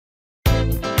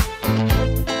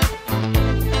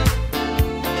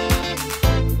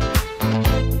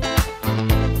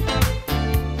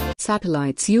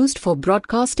satellites used for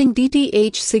broadcasting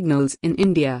DTH signals in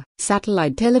India.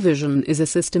 Satellite television is a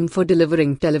system for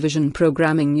delivering television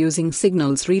programming using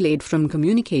signals relayed from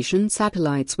communication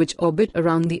satellites which orbit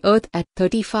around the Earth at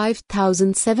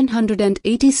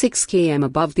 35,786 km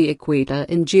above the equator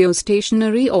in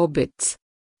geostationary orbits.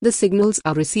 The signals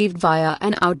are received via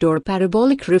an outdoor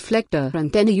parabolic reflector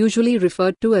antenna, usually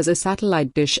referred to as a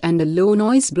satellite dish, and a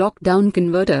low-noise block-down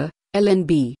converter,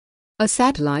 LNB. A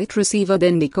satellite receiver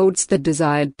then decodes the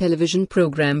desired television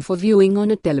program for viewing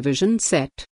on a television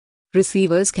set.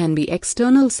 Receivers can be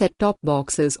external set-top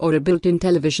boxes or a built-in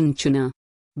television tuner.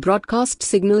 Broadcast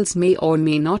signals may or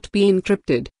may not be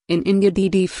encrypted. In India,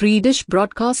 DD Free Dish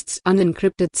broadcasts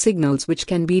unencrypted signals which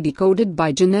can be decoded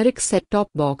by generic set-top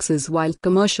boxes, while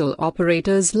commercial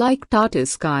operators like Tata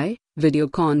Sky,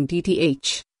 Videocon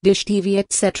DTH, Dish TV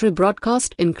etc.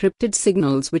 broadcast encrypted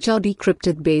signals which are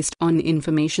decrypted based on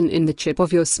information in the chip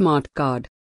of your smart card.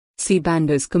 C-band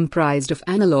is comprised of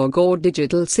analog or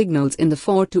digital signals in the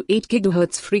 4 to 8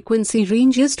 GHz frequency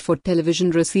range used for television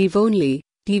receive only,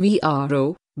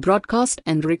 TVRO, broadcast,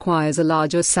 and requires a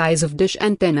larger size of dish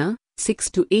antenna, 6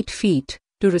 to 8 feet,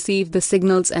 to receive the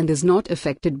signals and is not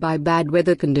affected by bad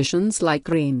weather conditions like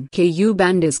rain.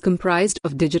 Ku-band is comprised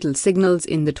of digital signals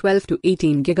in the 12 to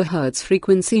 18 GHz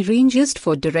frequency range used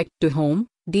for direct-to-home,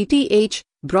 DTH,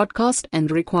 broadcast and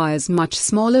requires much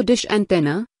smaller dish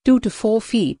antenna, 2 to 4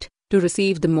 feet, to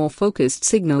receive the more focused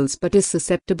signals but is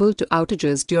susceptible to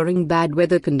outages during bad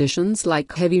weather conditions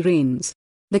like heavy rains.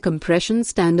 The compression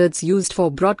standards used for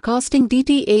broadcasting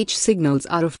DTH signals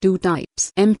are of two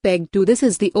types. MPEG-2, this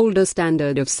is the older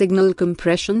standard of signal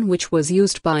compression which was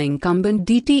used by incumbent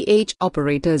DTH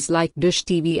operators like Dish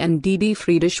TV and DD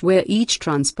Free Dish, where each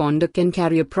transponder can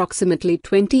carry approximately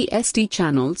 20 SD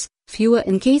channels, fewer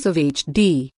in case of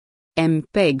HD.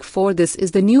 MPEG-4, this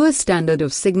is the newest standard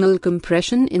of signal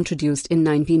compression introduced in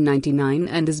 1999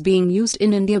 and is being used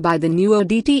in India by the newer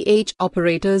DTH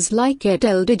operators like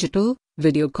Untitled Digital,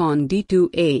 Videocon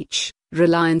DTH,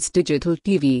 Reliance Digital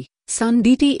TV, Sun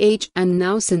DTH, and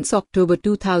now since October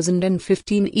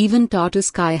 2015 even Tata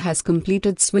Sky has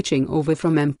completed switching over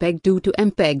from MPEG-2 to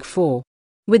MPEG-4.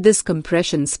 With this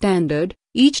compression standard,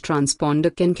 each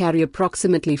transponder can carry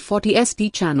approximately 40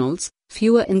 SD channels,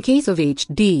 fewer in case of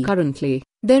HD. Currently,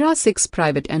 there are 6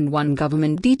 private and 1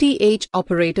 government DTH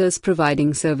operators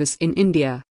providing service in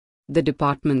India. The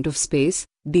Department of Space,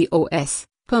 DOS,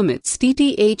 permits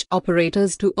DTH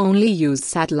operators to only use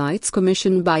satellites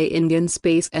commissioned by Indian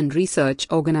Space and Research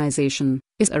Organization,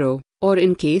 ISRO, or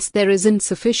in case there is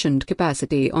insufficient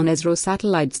capacity on ISRO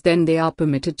satellites, then they are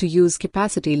permitted to use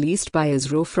capacity leased by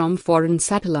ISRO from foreign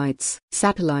satellites.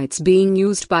 Satellites being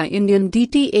used by Indian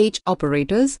DTH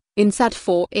operators, INSAT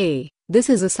 4A. This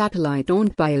is a satellite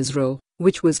owned by ISRO,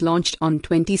 which was launched on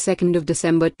 22nd of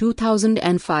December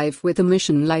 2005 with a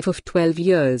mission life of 12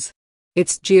 years.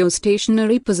 Its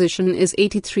geostationary position is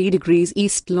 83 degrees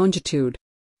east longitude.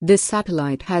 This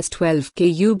satellite has 12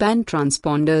 Ku-band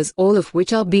transponders, all of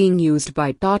which are being used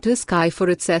by Tata Sky for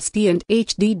its SD and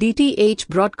HD DTH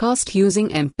broadcast using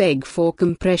MPEG-4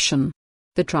 compression.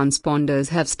 The transponders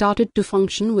have started to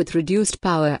function with reduced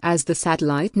power as the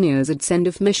satellite nears its end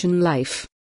of mission life.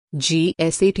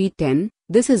 GSAT-10,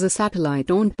 this is a satellite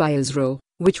owned by ISRO,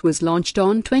 which was launched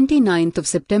on 29th of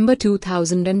September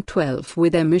 2012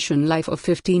 with a mission life of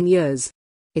 15 years.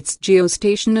 Its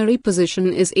geostationary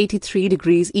position is 83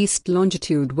 degrees east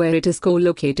longitude, where it is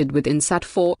co-located with INSAT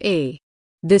 4A.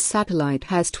 This satellite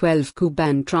has 12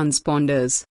 Ku-band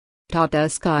transponders. Tata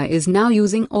Sky is now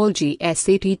using all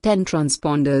GSAT-10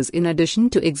 transponders in addition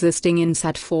to existing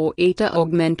INSAT 4A to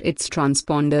augment its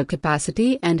transponder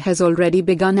capacity and has already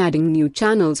begun adding new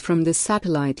channels from this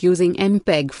satellite using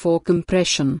MPEG-4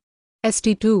 compression.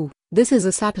 ST2, this is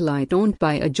a satellite owned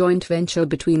by a joint venture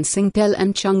between Singtel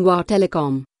and Changhua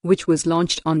Telecom, which was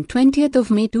launched on 20th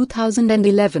of May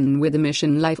 2011 with a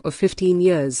mission life of 15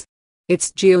 years.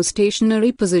 Its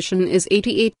geostationary position is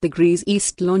 88 degrees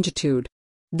east longitude.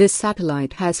 This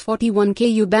satellite has 41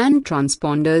 Ku-band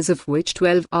transponders, of which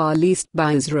 12 are leased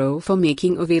by ISRO for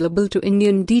making available to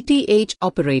Indian DTH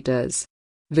operators.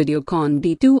 Videocon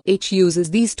DTH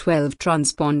uses these 12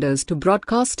 transponders to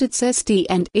broadcast its SD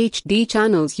and HD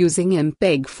channels using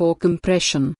MPEG-4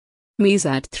 compression.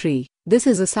 MESAT-3, this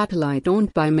is a satellite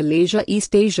owned by Malaysia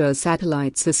East Asia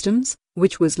Satellite Systems,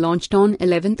 which was launched on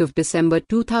 11th of December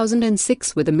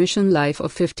 2006 with a mission life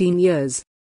of 15 years.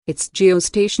 Its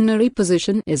geostationary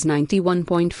position is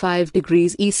 91.5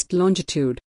 degrees east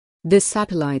longitude. This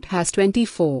satellite has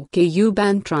 24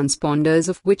 Ku-band transponders,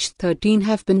 of which 13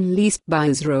 have been leased by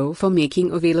ISRO for making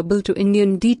available to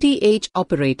Indian DTH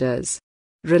operators.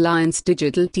 Reliance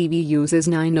Digital TV uses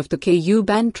 9 of the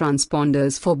Ku-band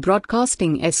transponders for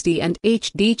broadcasting SD and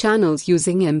HD channels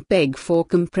using MPEG for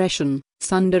compression.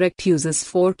 SunDirect uses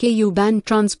 4 Ku-band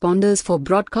transponders for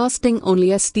broadcasting only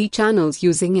SD channels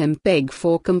using MPEG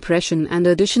for compression and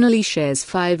additionally shares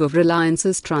 5 of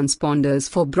Reliance's transponders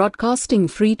for broadcasting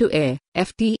free-to-air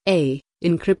 (FTA)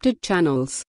 encrypted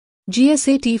channels.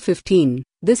 GSAT-15.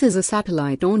 This is a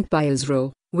satellite owned by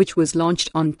ISRO, which was launched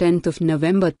on 10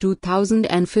 November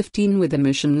 2015 with a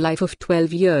mission life of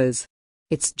 12 years.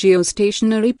 Its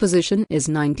geostationary position is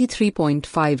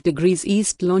 93.5 degrees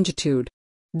east longitude.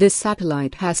 This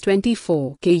satellite has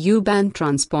 24 Ku-band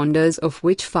transponders, of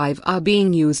which 5 are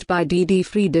being used by DD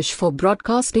Free Dish for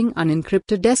broadcasting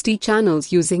unencrypted SD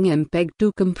channels using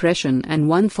MPEG-2 compression and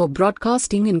 1 for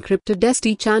broadcasting encrypted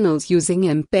SD channels using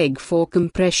MPEG for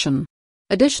compression.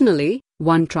 Additionally,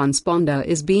 1 transponder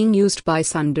is being used by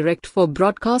SunDirect for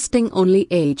broadcasting only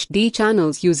HD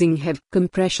channels using HEV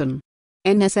compression.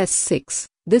 NSS-6.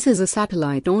 This is a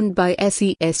satellite owned by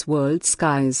SES World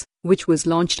Skies, which was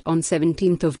launched on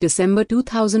 17 December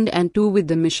 2002 with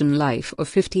the mission life of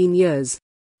 15 years.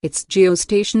 Its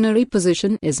geostationary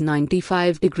position is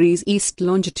 95 degrees east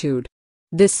longitude.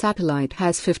 This satellite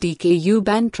has 50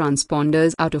 Ku-band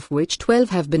transponders, out of which 12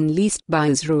 have been leased by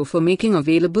ISRO for making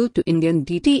available to Indian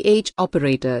DTH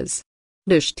operators.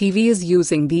 Dish TV is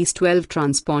using these 12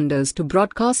 transponders to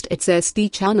broadcast its SD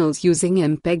channels using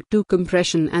MPEG-2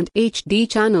 compression and HD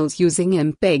channels using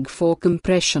MPEG for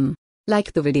compression.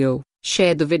 Like the video,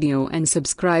 share the video and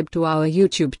subscribe to our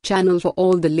YouTube channel for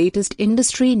all the latest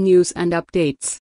industry news and updates.